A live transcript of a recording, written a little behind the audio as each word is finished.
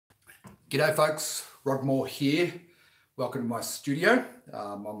G'day folks, Rod Moore here. Welcome to my studio.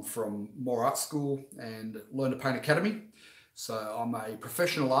 I'm from Moore Art School and Learn to Paint Academy. So I'm a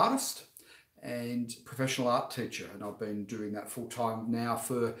professional artist and professional art teacher, and I've been doing that full time now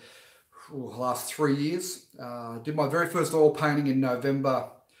for the last 3 years. Did my very first oil painting in November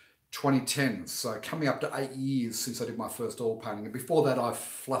 2010, so coming up to 8 years since I did my first oil painting. And before that I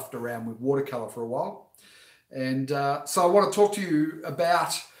fluffed around with watercolor for a while. And so I want to talk to you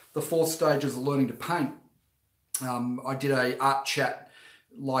about the 4 stages of learning to paint. I did a art chat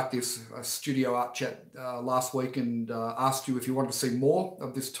like this, a studio art chat last week, and asked you if you wanted to see more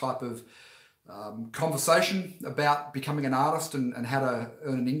of this type of conversation about becoming an artist and how to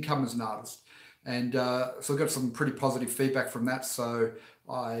earn an income as an artist. And so I got some pretty positive feedback from that. So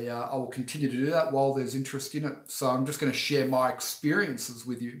I will continue to do that while there's interest in it. So I'm just going to share my experiences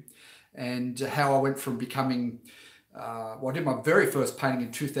with you and how I went from becoming well, I did my very first painting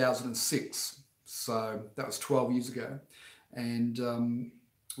in 2006, so that was 12 years ago. And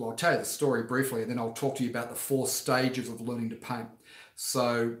well, I'll tell you the story briefly, and then I'll talk to you about the 4 stages of learning to paint.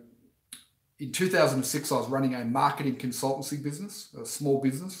 So in 2006, I was running a marketing consultancy business, a small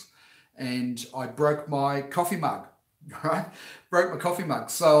business, and I broke my coffee mug, right? Broke my coffee mug.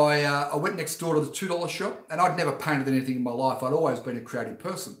 So I went next door to the $2 shop, and I'd never painted anything in my life. I'd always been a creative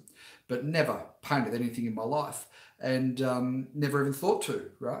person, but never painted anything in my life. And never even thought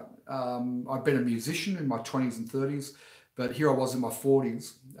to, right? I'd been a musician in my 20s and 30s, but here I was in my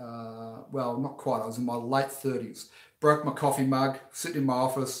 40s. Well, not quite, I was in my late 30s. Broke my coffee mug, sitting in my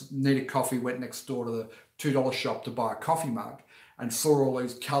office, needed coffee, went next door to the $2 shop to buy a coffee mug and saw all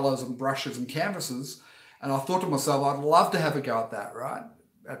these colours and brushes and canvases. And I thought to myself, I'd love to have a go at that, right?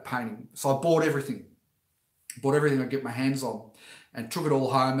 At painting. So I bought everything I could get my hands on, and took it all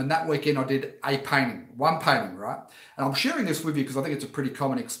home. And that weekend I did one painting, right? And I'm sharing this with you because I think it's a pretty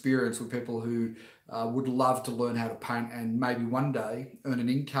common experience with people who would love to learn how to paint and maybe one day earn an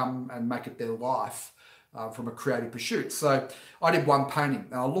income and make it their life from a creative pursuit. So I did one painting,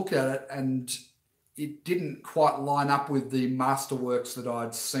 and I looked at it and it didn't quite line up with the masterworks that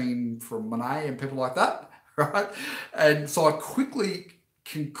I'd seen from Monet and people like that, right? And so I quickly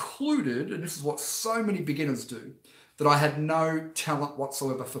concluded, and this is what so many beginners do, that I had no talent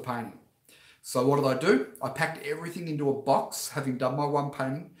whatsoever for painting. So what did I do? I packed everything into a box, having done my one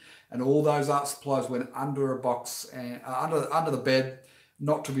painting, and all those art supplies went under a box and under the bed,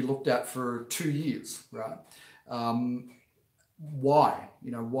 not to be looked at for 2 years, right? Why?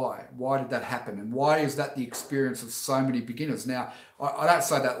 Why did that happen? And why is that the experience of so many beginners? Now, I don't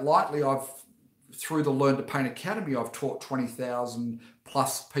say that lightly. Through the Learn to Paint Academy, I've taught 20,000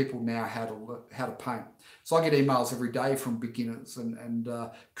 plus people now how to paint. So I get emails every day from beginners and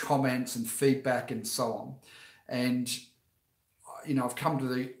comments and feedback and so on. And, I've come to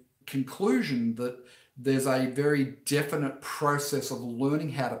the conclusion that there's a very definite process of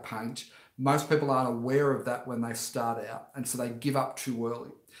learning how to paint. Most people aren't aware of that when they start out, and so they give up too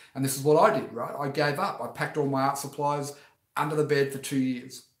early. And this is what I did, right? I gave up. I packed all my art supplies under the bed for 2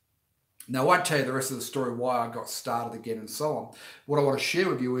 years. Now, I won't tell you the rest of the story, why I got started again and so on. What I want to share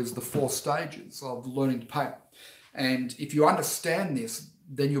with you is the 4 stages of learning to paint. And if you understand this,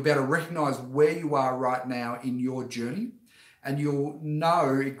 then you'll be able to recognize where you are right now in your journey, and you'll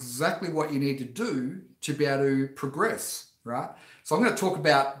know exactly what you need to do to be able to progress, right? So I'm going to talk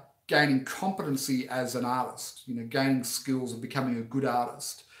about gaining competency as an artist, gaining skills of becoming a good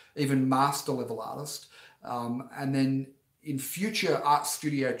artist, even master level artist. And then in future art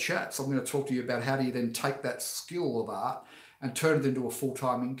studio chats, I'm going to talk to you about how do you then take that skill of art and turn it into a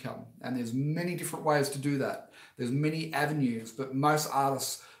full-time income. And there's many different ways to do that. There's many avenues, but most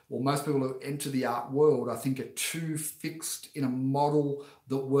artists, or most people who enter the art world, I think, are too fixed in a model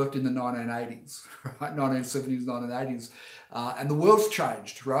that worked in the 1980s, right? 1970s, 1980s. And the world's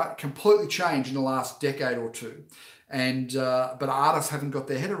changed, right? Completely changed in the last decade or two. And but artists haven't got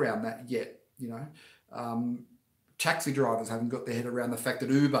their head around that yet, Taxi drivers haven't got their head around the fact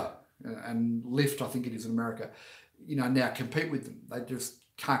that Uber and Lyft, I think it is in America, now compete with them. They just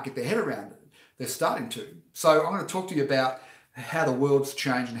can't get their head around it. They're starting to. So I'm going to talk to you about how the world's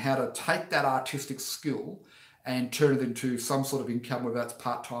changed and how to take that artistic skill and turn it into some sort of income, whether that's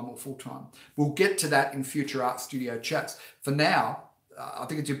part-time or full-time. We'll get to that in future art studio chats. For now, I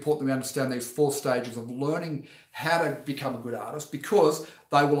think it's important that we understand these 4 stages of learning how to become a good artist, because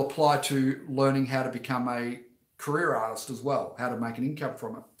they will apply to learning how to become a career artist as well, how to make an income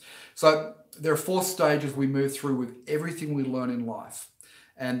from it. So there are 4 stages we move through with everything we learn in life.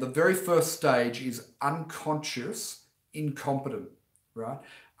 And the very first stage is unconscious incompetent, right?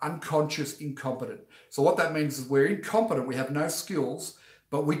 Unconscious incompetent. So what that means is we're incompetent, we have no skills,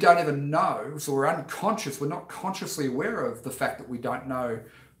 but we don't even know. So we're unconscious. We're not consciously aware of the fact that we don't know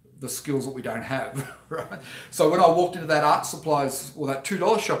the skills that we don't have, right? So when I walked into that art supplies or that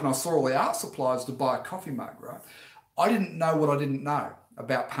 $2 shop and I saw all the art supplies to buy a coffee mug, right? I didn't know what I didn't know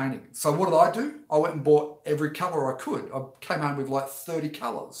about painting. So what did I do? I went and bought every color I could. I came home with like 30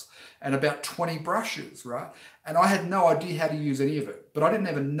 colors and about 20 brushes, right? And I had no idea how to use any of it, but I didn't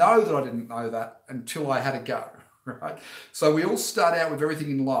even know that I didn't know that until I had a go, right? So we all start out with everything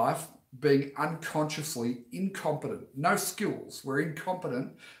in life being unconsciously incompetent, no skills. We're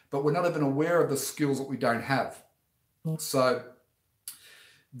incompetent, but we're not even aware of the skills that we don't have. So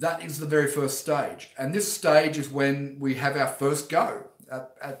that is the very first stage. And this stage is when we have our first go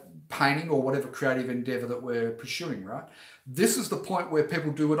at painting or whatever creative endeavor that we're pursuing, right? This is the point where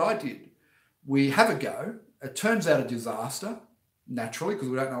people do what I did. We have a go. It turns out a disaster, naturally, because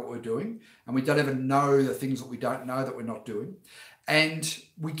we don't know what we're doing. And we don't even know the things that we don't know that we're not doing. And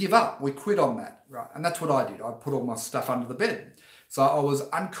we give up. We quit on that, right? And that's what I did. I put all my stuff under the bed. So I was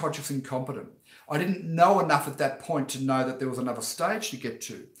unconscious incompetent. I didn't know enough at that point to know that there was another stage to get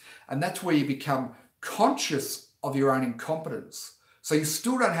to. And that's where you become conscious of your own incompetence. So you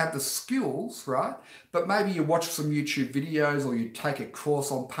still don't have the skills, right? But maybe you watch some YouTube videos or you take a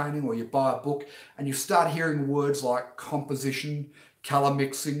course on painting or you buy a book and you start hearing words like composition, color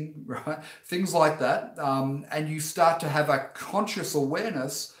mixing, right? Things like that. And you start to have a conscious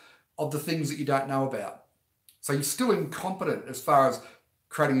awareness of the things that you don't know about. So you're still incompetent as far as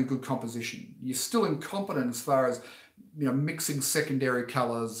creating a good composition. You're still incompetent as far as mixing secondary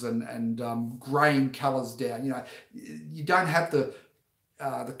colors and graying colors down. You don't have the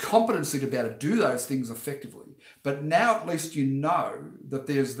competency to be able to do those things effectively. But now at least you know that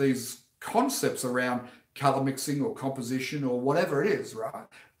there's these concepts around color mixing or composition or whatever it is, right?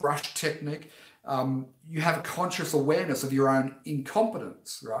 Brush technique. You have a conscious awareness of your own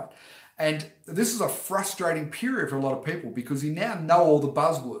incompetence, right? And this is a frustrating period for a lot of people because you now know all the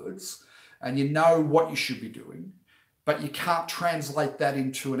buzzwords and you know what you should be doing, but you can't translate that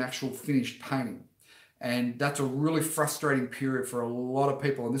into an actual finished painting. And that's a really frustrating period for a lot of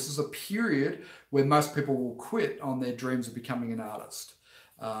people. And this is a period where most people will quit on their dreams of becoming an artist.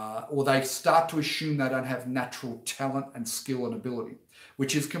 Or they start to assume they don't have natural talent and skill and ability,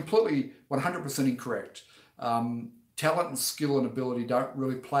 which is completely 100% incorrect. Talent and skill and ability don't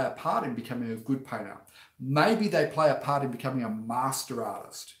really play a part in becoming a good painter. Maybe they play a part in becoming a master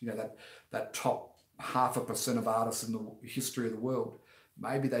artist, that top 0.5% of artists in the history of the world.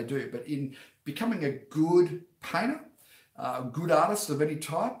 Maybe they do. But in becoming a good painter, a good artist of any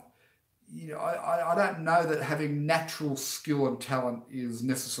type, I don't know that having natural skill and talent is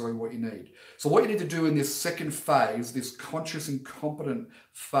necessarily what you need. So what you need to do in this second phase, this conscious incompetent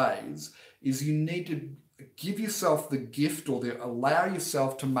phase, is you need to give yourself the gift or allow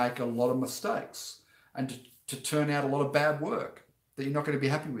yourself to make a lot of mistakes and to turn out a lot of bad work that you're not going to be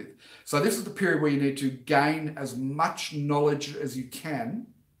happy with. So this is the period where you need to gain as much knowledge as you can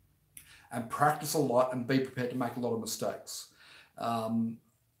and practice a lot and be prepared to make a lot of mistakes.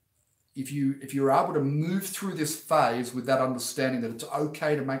 If you're able to move through this phase with that understanding that it's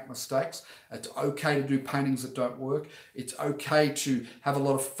okay to make mistakes, it's okay to do paintings that don't work, it's okay to have a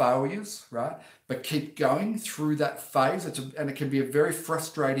lot of failures, right? But keep going through that phase. And it can be a very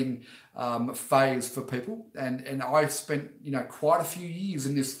frustrating phase for people. And I spent quite a few years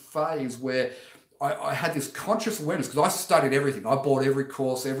in this phase where I had this conscious awareness because I studied everything. I bought every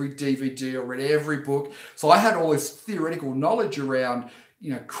course, every DVD, I read every book. So I had all this theoretical knowledge around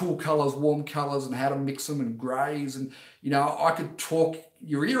cool colors, warm colors, and how to mix them and grays. And, I could talk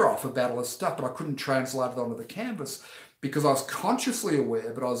your ear off about all this stuff, but I couldn't translate it onto the canvas because I was consciously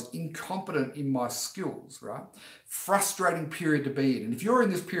aware, but I was incompetent in my skills, right? Frustrating period to be in. And if you're in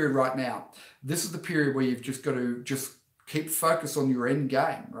this period right now, this is the period where you've just got to keep focus on your end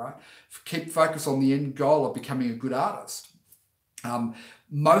game, right? Keep focus on the end goal of becoming a good artist.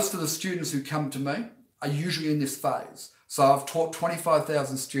 Most of the students who come to me are usually in this phase. So I've taught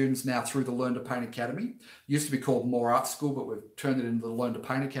 25,000 students now through the Learn to Paint Academy. It used to be called More Art School, but we've turned it into the Learn to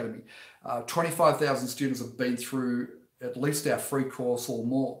Paint Academy. 25,000 students have been through at least our free course or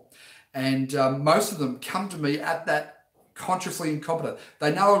more. And most of them come to me at that consciously incompetent.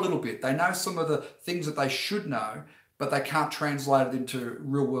 They know a little bit. They know some of the things that they should know, but they can't translate it into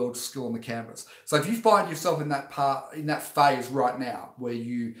real world skill on the canvas. So if you find yourself in that phase right now where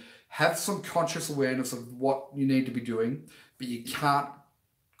you have some conscious awareness of what you need to be doing, but you can't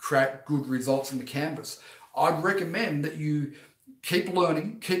create good results in the canvas, I'd recommend that you keep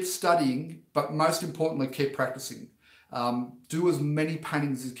learning, keep studying, but most importantly, keep practicing. Do as many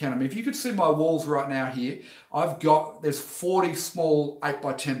paintings as you can. I mean, if you could see my walls right now here, there's 40 small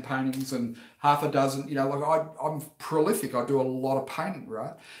 8x10 paintings and half a dozen, I'm prolific. I do a lot of painting,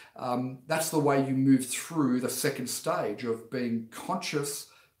 right? That's the way you move through the second stage of being conscious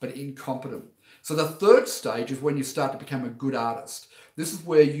but incompetent. So the third stage is when you start to become a good artist. This is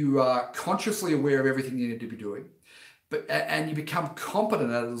where you are consciously aware of everything you need to be doing, and you become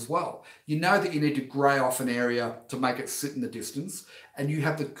competent at it as well. You know that you need to grey off an area to make it sit in the distance, and you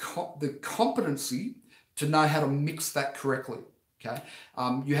have the competency to know how to mix that correctly. Okay,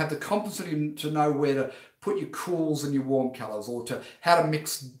 you have the competency to know where to put your cools and your warm colours, or to how to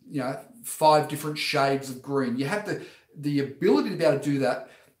mix 5 different shades of green. You have the ability to be able to do that.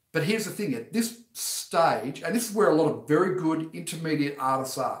 But here's the thing, at this stage, and this is where a lot of very good intermediate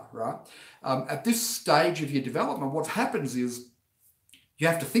artists are, right? At this stage of your development, what happens is you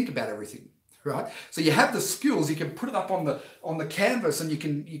have to think about everything, right? So you have the skills, you can put it up on the canvas, and you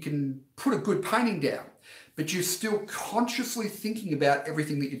can put a good painting down, but you're still consciously thinking about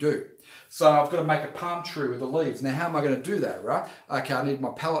everything that you do. So I've got to make a palm tree with the leaves. Now, how am I going to do that, right? Okay, I need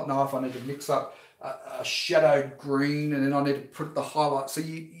my palette knife, I need to mix up a shadowed green, and then I need to put the highlight. So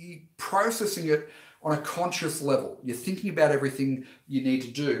you're processing it on a conscious level. You're thinking about everything you need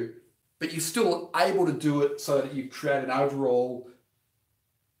to do, but you're still able to do it so that you create an overall,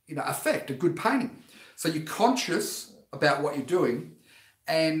 effect, a good painting. So you're conscious about what you're doing,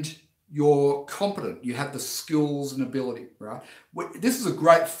 and you're competent. You have the skills and ability, right? This is a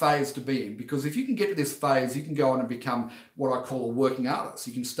great phase to be in, because if you can get to this phase, you can go on and become what I call a working artist.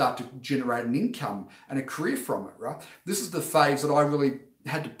 You can start to generate an income and a career from it, right? This is the phase that I really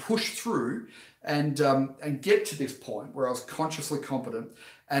had to push through and get to this point where I was consciously competent.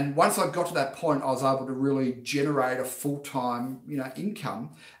 And once I got to that point, I was able to really generate a full-time,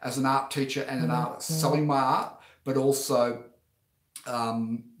 income as an art teacher and an artist, selling my art, but also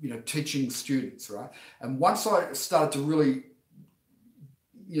teaching students, right? And once I started to really,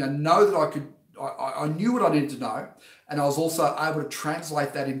 know that I knew what I needed to know, and I was also able to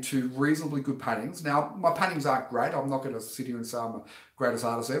translate that into reasonably good paintings. Now, my paintings aren't great. I'm not going to sit here and say I'm the greatest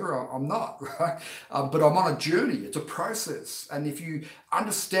artist ever. I'm not, right? But I'm on a journey. It's a process. And if you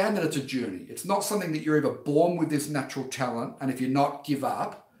understand that it's a journey, it's not something that you're either born with this natural talent, and if you're not, give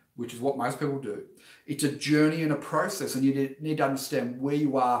up, which is what most people do. It's a journey and a process, and you need to understand where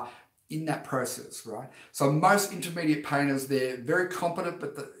you are in that process, right? So most intermediate painters, they're very competent,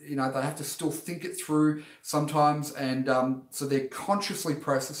 but they have to still think it through sometimes, and so they're consciously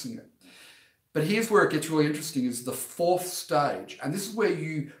processing it. But here's where it gets really interesting, is the fourth stage, and this is where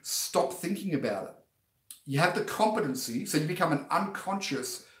you stop thinking about it. You have the competency, so you become an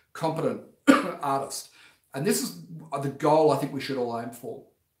unconscious, competent artist, and this is the goal I think we should all aim for.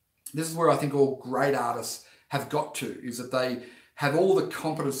 This is where I think all great artists have got to, is that they have all the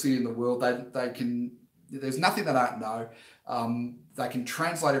competency in the world. There's nothing they don't know. They can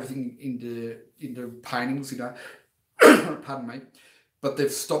translate everything into paintings, pardon me, but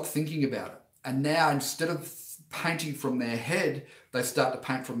they've stopped thinking about it. And now, instead of painting from their head, they start to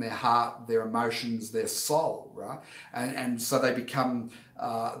paint from their heart, their emotions, their soul, right? And so they become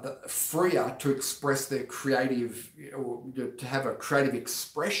freer to express their creative, or to have a creative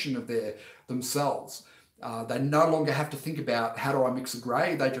expression of themselves. They no longer have to think about, how do I mix a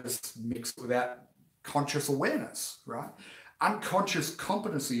grey? They just mix without conscious awareness, right? Unconscious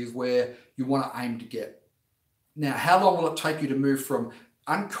competency is where you want to aim to get. Now, how long will it take you to move from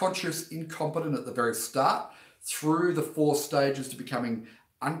unconscious, incompetent at the very start, through the 4 stages to becoming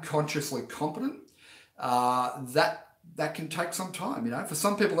unconsciously competent? That can take some time. For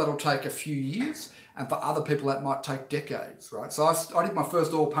some people that'll take a few years, and for other people that might take decades, right? So I did my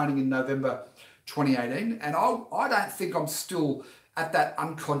first oil painting in November 2018, and I don't think I'm still at that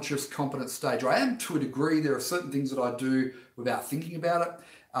unconscious competent stage. I am to a degree. There are certain things that I do without thinking about it,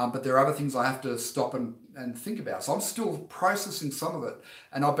 but there are other things I have to stop and think about. So I'm still processing some of it,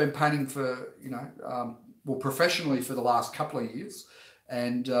 and I've been painting for professionally for the last couple of years,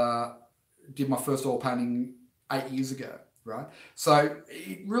 and did my first oil painting 8 years ago, right? So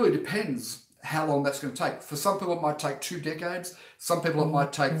it really depends how long that's going to take. For some people it might take 2 decades, some people it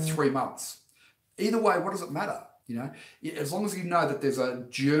might take 3 months. Either way, what does it matter? As long as you know that there's a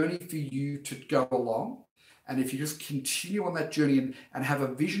journey for you to go along, and if you just continue on that journey and have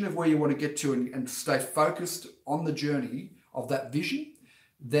a vision of where you want to get to, and stay focused on the journey of that vision,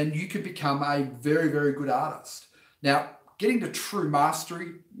 then you can become a very, very good artist. Now, getting to true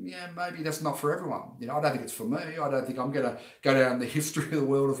mastery, maybe that's not for everyone. I don't think it's for me. I don't think I'm going to go down the history of the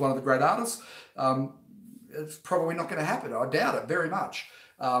world as one of the great artists. It's probably not going to happen. I doubt it very much.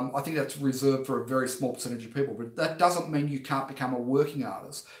 I think that's reserved for a very small percentage of people, but that doesn't mean you can't become a working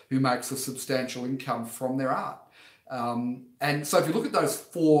artist who makes a substantial income from their art. And so if you look at those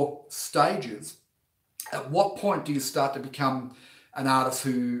 4 stages, at what point do you start to become an artist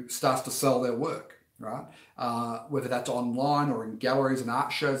who starts to sell their work, right? Whether that's online or in galleries and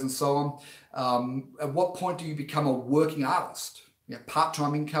art shows and so on. At what point do you become a working artist?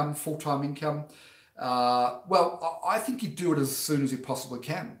 Part-time income, full-time income? Well, I think you do it as soon as you possibly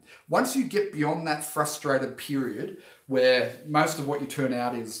can. Once you get beyond that frustrated period where most of what you turn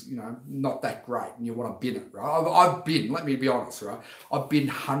out is, not that great and you want to bin it, right? Let me be honest, right? I've binned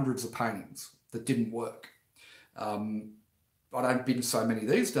hundreds of paintings that didn't work. I don't bin so many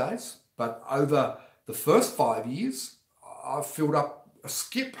these days, but over the first 5 years, I've filled up a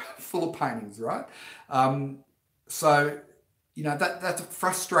skip full of paintings, right? So, that's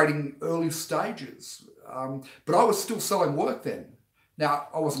frustrating early stages. But I was still selling work then. Now,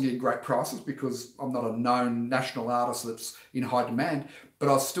 I wasn't getting great prices because I'm not a known national artist that's in high demand, but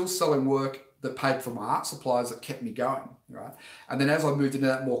I was still selling work that paid for my art supplies that kept me going, right? And then as I moved into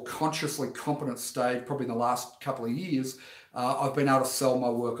that more consciously competent stage, probably in the last couple of years, I've been able to sell my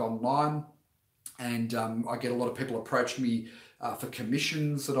work online, and I get a lot of people approach me for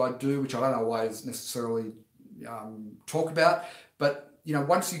commissions that I do, which I don't always necessarily talk about. But,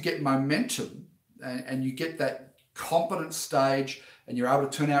 once you get momentum and you get that competent stage and you're able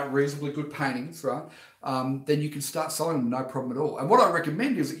to turn out reasonably good paintings, right, then you can start selling them no problem at all. And what I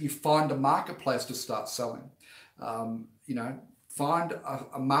recommend is that you find a marketplace to start selling. Find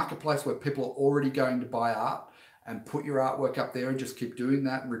a marketplace where people are already going to buy art and put your artwork up there and just keep doing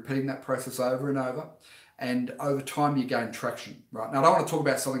that and repeating that process over and over. And over time, you gain traction, right? Now, I don't want to talk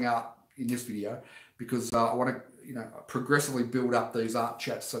about selling art in this video because I want to, progressively build up these art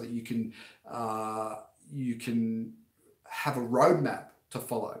chats so that you can have a roadmap to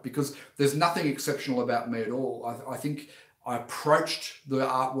follow, because there's nothing exceptional about me at all. I think I approached the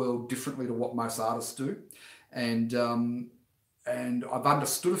art world differently to what most artists do. And I've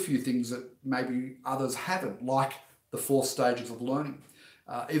understood a few things that maybe others haven't, like the 4 stages of learning,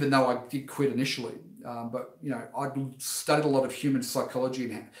 even though I did quit initially. But, I studied a lot of human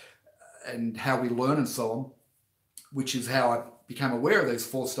psychology and how we learn and so on, which is how I became aware of these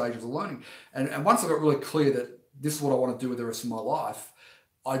 4 stages of learning. And once I got really clear that this is what I want to do with the rest of my life,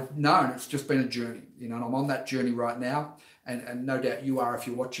 I've known it's just been a journey, and I'm on that journey right now. And no doubt you are if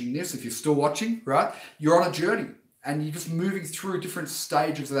you're watching this. If you're still watching, right, you're on a journey and you're just moving through different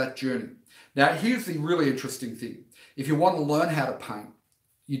stages of that journey. Now, here's the really interesting thing. If you want to learn how to paint,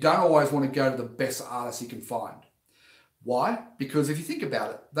 you don't always want to go to the best artists you can find. Why? Because if you think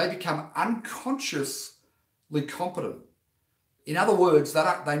about it, they become unconsciously competent. In other words,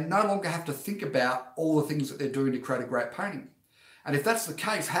 they no longer have to think about all the things that they're doing to create a great painting. And if that's the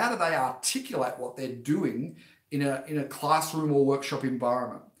case, how do they articulate what they're doing in a classroom or workshop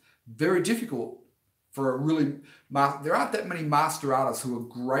environment? Very difficult for there aren't that many master artists who are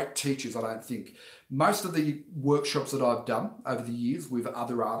great teachers, I don't think. Most of the workshops that I've done over the years with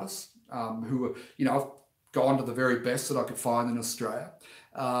other artists who are, I've gone to the very best that I could find in Australia.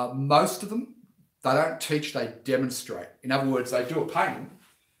 Most of them, they don't teach, they demonstrate. In other words, they do a painting,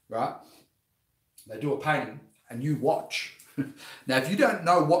 right? They do a painting and you watch. Now, if you don't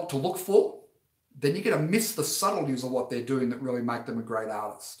know what to look for, then you're going to miss the subtleties of what they're doing that really make them a great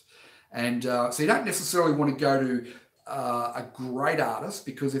artist. And so you don't necessarily want to go to a great artist,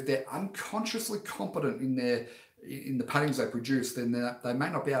 because if they're unconsciously competent in the paintings they produce, then they may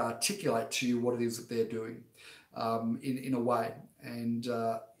not be able to articulate to you what it is that they're doing in a way. And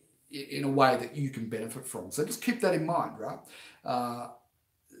in a way that you can benefit from. So just keep that in mind, right?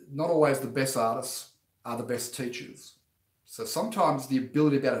 Not always the best artists are the best teachers. So sometimes the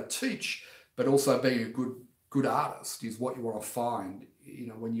ability to be able to teach, but also being a good artist is what you want to find.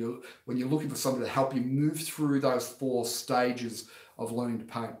 When you're looking for somebody to help you move through those 4 stages of learning to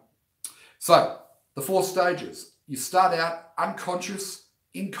paint. So the 4 stages: you start out unconscious,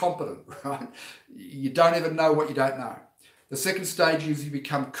 incompetent, right? You don't even know what you don't know. The second stage is you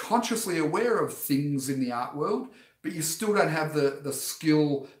become consciously aware of things in the art world, but you still don't have the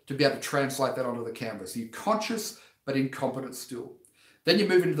skill to be able to translate that onto the canvas. You're conscious, but incompetent still. Then you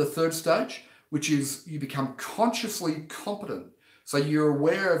move into the third stage, which is you become consciously competent. So you're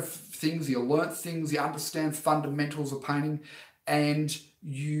aware of things, you learn things, you understand fundamentals of painting, and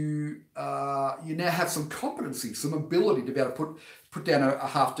you now have some competency, some ability to be able to put down a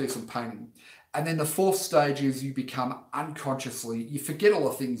half-decent painting. And then the 4th stage is you become unconsciously, you forget all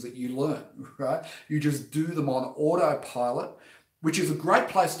the things that you learn, right? You just do them on autopilot, which is a great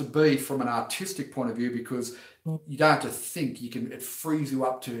place to be from an artistic point of view, because you don't have to think. It frees you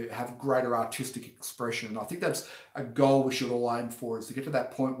up to have greater artistic expression. And I think that's a goal we should all aim for, is to get to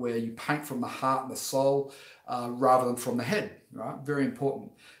that point where you paint from the heart and the soul rather than from the head, right? Very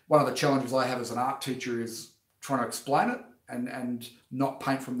important. One of the challenges I have as an art teacher is trying to explain it and not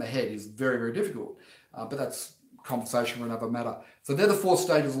paint from the head is very, very difficult. But that's conversation for another matter. So they're the 4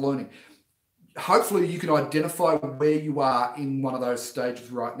 stages of learning. Hopefully you can identify where you are in one of those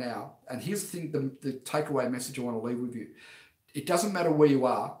stages right now. And here's the thing, the takeaway message I want to leave with you. It doesn't matter where you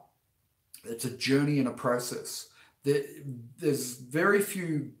are. It's a journey and a process. There's very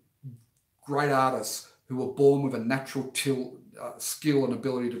few great artists who are born with a natural skill and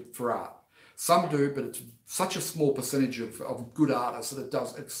ability for art. Some do, but it's such a small percentage of good artists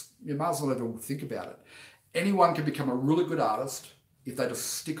that you might as well not even think about it. Anyone can become a really good artist if they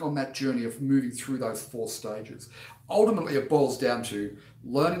just stick on that journey of moving through those 4 stages. Ultimately, it boils down to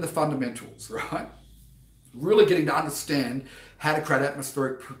learning the fundamentals, right? Really getting to understand how to create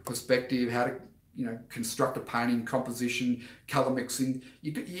atmospheric perspective, how to construct a painting, composition, color mixing.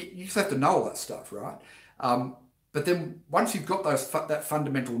 You just have to know all that stuff, right? But then once you've got that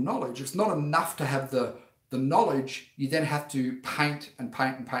fundamental knowledge, it's not enough to have the knowledge. You then have to paint and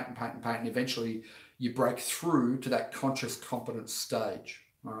paint and paint and paint and paint, and eventually you break through to that conscious competence stage.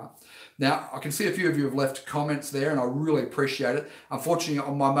 All right. Now, I can see a few of you have left comments there, and I really appreciate it. Unfortunately,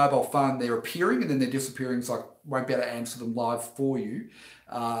 on my mobile phone, they're appearing and then they're disappearing, so I won't be able to answer them live for you.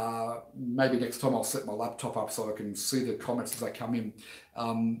 Maybe next time I'll set my laptop up so I can see the comments as they come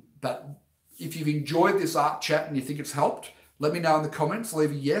in. But if you've enjoyed this art chat and you think it's helped, let me know in the comments.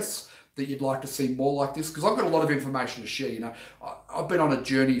 Leave a yes that you'd like to see more like this, because I've got a lot of information to share. I've been on a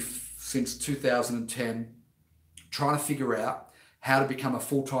journey since 2010 trying to figure out how to become a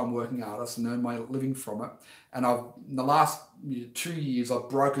full-time working artist and earn my living from it. And in the last 2 years, I've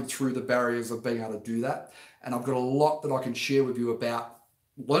broken through the barriers of being able to do that. And I've got a lot that I can share with you about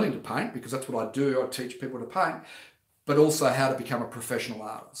learning to paint, because that's what I do. I teach people to paint, but also how to become a professional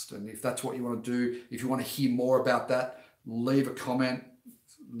artist. And if that's what you want to do, if you want to hear more about that, leave a comment,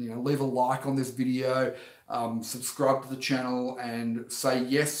 leave a like on this video, subscribe to the channel, and say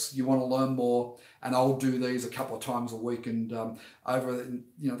yes, you want to learn more. And I'll do these a couple of times a week, and over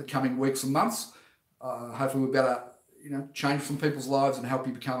the coming weeks and months, hopefully we'll be able to change some people's lives and help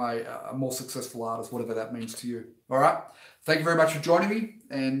you become a more successful artist, whatever that means to you. All right. Thank you very much for joining me,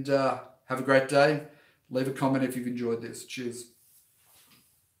 and have a great day. Leave a comment if you've enjoyed this. Cheers.